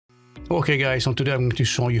Okay guys, so today I'm going to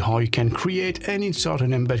show you how you can create and insert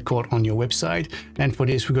an embed code on your website, and for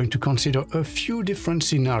this we're going to consider a few different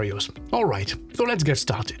scenarios. Alright, so let's get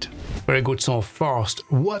started. Very good, so first,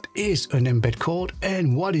 what is an embed code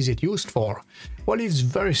and what is it used for? Well, it's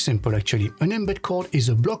very simple actually. An embed code is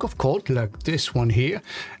a block of code like this one here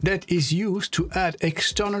that is used to add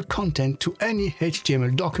external content to any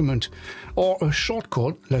HTML document, or a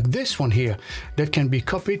shortcode like this one here that can be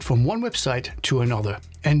copied from one website to another.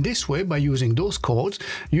 And this way, by using those codes,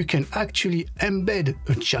 you can actually embed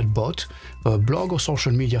a chatbot, a blog or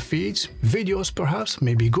social media feeds, videos perhaps,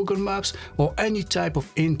 maybe Google Maps, or any type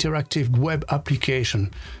of interactive web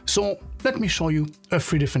application. So let me show you a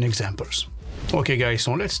few different examples. Okay guys,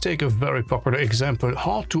 so let's take a very popular example,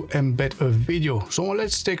 how to embed a video. So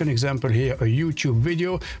let's take an example here, a YouTube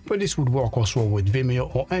video, but this would work also with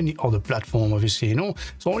Vimeo or any other platform, obviously, you know.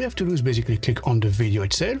 So all you have to do is basically click on the video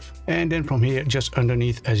itself, and then from here, just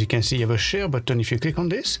underneath, as you can see, you have a share button. If you click on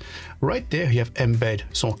this, right there, you have embed.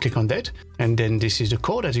 So click on that, and then this is the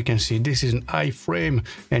code. As you can see, this is an iframe,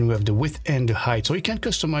 and we have the width and the height. So you can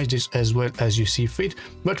customize this as well as you see fit.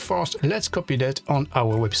 But first, let's copy that on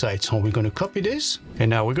our website. So we're going to copy this, and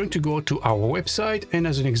now we're going to go to our website, and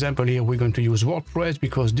as an example here we're going to use WordPress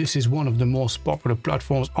because this is one of the most popular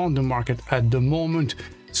platforms on the market at the moment.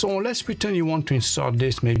 So let's pretend you want to insert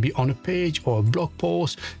this maybe on a page or a blog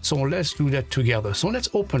post. So let's do that together. So let's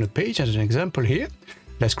open a page as an example here.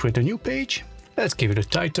 Let's create a new page, let's give it a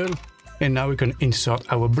title, and now we can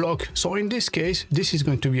insert our blog. So in this case, this is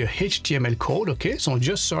going to be a HTML code. Okay, so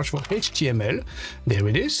just search for HTML. There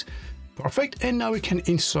it is. Perfect. And now we can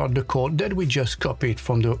insert the code that we just copied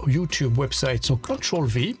from the YouTube website. So Control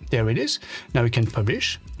V, there it is. Now we can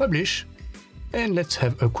publish, and let's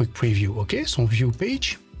have a quick preview. Okay, so view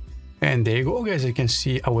page. And there you go, guys. You can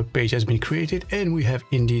see our page has been created, and we have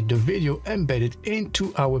indeed the video embedded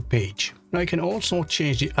into our page. Now you can also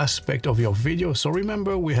change the aspect of your video. So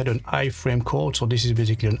remember, we had an iframe code. So this is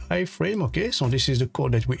basically an iframe. Okay, so this is the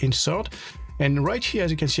code that we insert. And right here,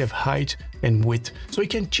 as you can see, I have height and width. So you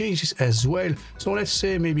can change this as well. So let's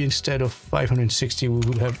say maybe instead of 560, we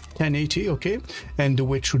will have 1080, okay? And the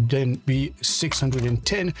width should then be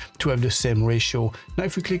 610 to have the same ratio. Now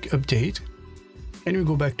if we click update, and we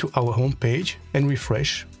go back to our home page and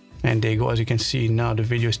refresh, and there you go. As you can see, now the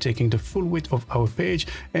video is taking the full width of our page,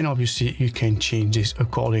 and obviously you can change this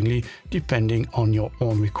accordingly depending on your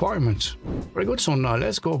own requirements. Very good. So now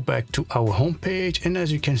let's go back to our home page, and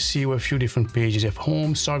as you can see, we have a few different pages. We have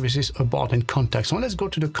home, services, about, and contact. So let's go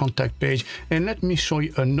to the contact page, and let me show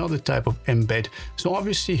you another type of embed. So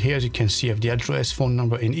obviously here, as you can see, you have the address, phone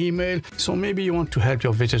number, and email. So maybe you want to help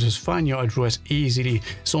your visitors find your address easily.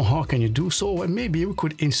 So how can you do so? Well, maybe we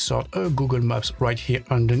could insert a Google Maps right here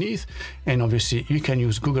underneath. And obviously you can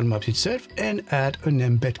use Google Maps itself and add an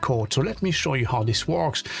embed code. So let me show you how this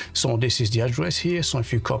works. So this is the address here. So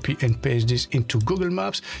if you copy and paste this into Google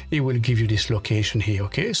Maps, it will give you this location here.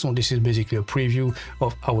 Okay, so this is basically a preview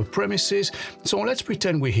of our premises. So let's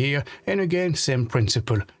pretend we're here, and again, same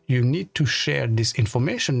principle. You need to share this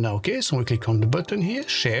information now. Okay, so we click on the button here,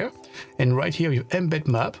 share, and right here we have embed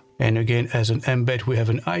map. And again, as an embed, we have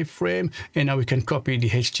an iframe, and now we can copy the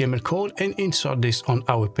HTML code and insert this on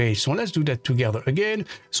our page. So let's do that together again.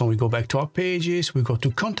 So we go back to our pages, we go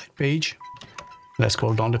to contact page. Let's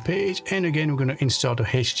scroll down the page, and again, we're going to insert a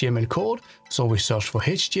HTML code. So we search for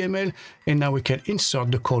HTML, and now we can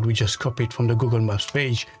insert the code we just copied from the Google Maps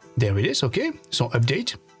page. There it is. Okay, so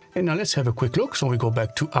update. And now let's have a quick look. So we go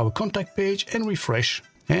back to our contact page and refresh.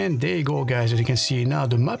 And there you go, guys. As you can see now,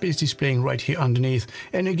 the map is displaying right here underneath.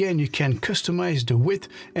 And again, you can customize the width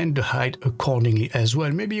and the height accordingly as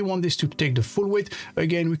well. Maybe you want this to take the full width.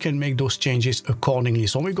 Again, we can make those changes accordingly.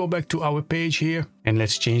 So we go back to our page here, and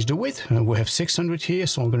let's change the width. We have 600 here,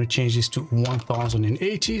 so I'm going to change this to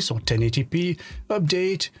 1080, so 1080p.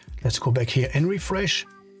 Update. Let's go back here and refresh.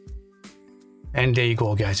 And there you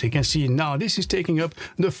go, guys. You can see now this is taking up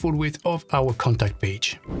the full width of our contact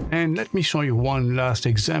page. And let me show you one last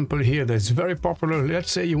example here that's very popular.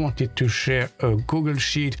 Let's say you wanted to share a Google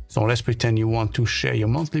Sheet. So let's pretend you want to share your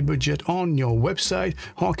monthly budget on your website.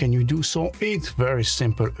 How can you do so? It's very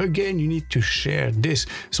simple. Again, you need to share this.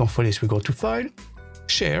 So for this, we go to File,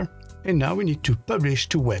 Share, and now we need to publish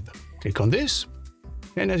to web. Click on this.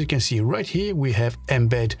 And as you can see right here, we have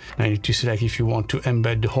embed. Now you need to select if you want to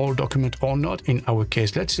embed the whole document or not. In our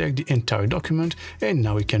case, let's select the entire document, and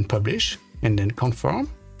now we can publish and then confirm.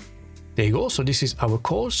 There you go. So this is our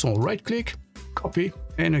code. So right click, copy,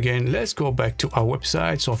 and again, let's go back to our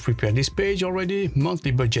website. So I've prepared this page already,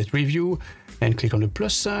 monthly budget review, and click on the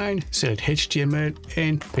plus sign, select HTML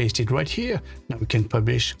and paste it right here. Now we can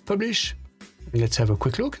publish, Let's have a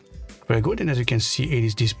quick look. Very good, and as you can see, it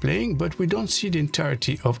is displaying, but we don't see the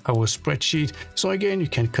entirety of our spreadsheet. So again, you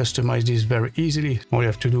can customize this very easily. All you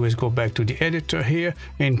have to do is go back to the editor here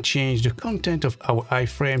and change the content of our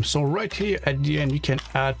iframe. So right here at the end, you can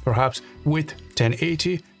add perhaps width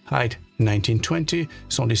 1080, height 1920.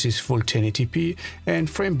 So this is full 1080p, and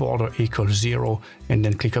frame border equals 0, and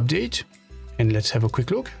then click update. And let's have a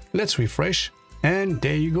quick look. Let's refresh. And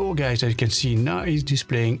there you go, guys. As you can see, now it's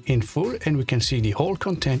displaying in full, and we can see the whole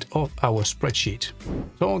content of our spreadsheet.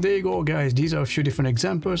 So there you go, guys. These are a few different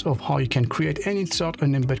examples of how you can create and insert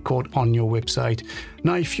an embed code on your website.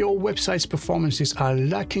 Now, if your website's performances are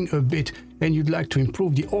lacking a bit and you'd like to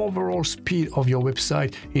improve the overall speed of your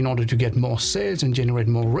website in order to get more sales and generate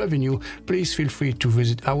more revenue, please feel free to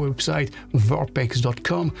visit our website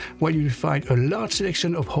verpex.com, where you will find a large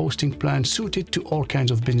selection of hosting plans suited to all kinds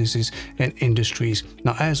of businesses and industries.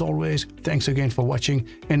 Now, as always, thanks again for watching,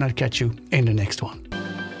 and I'll catch you in the next one.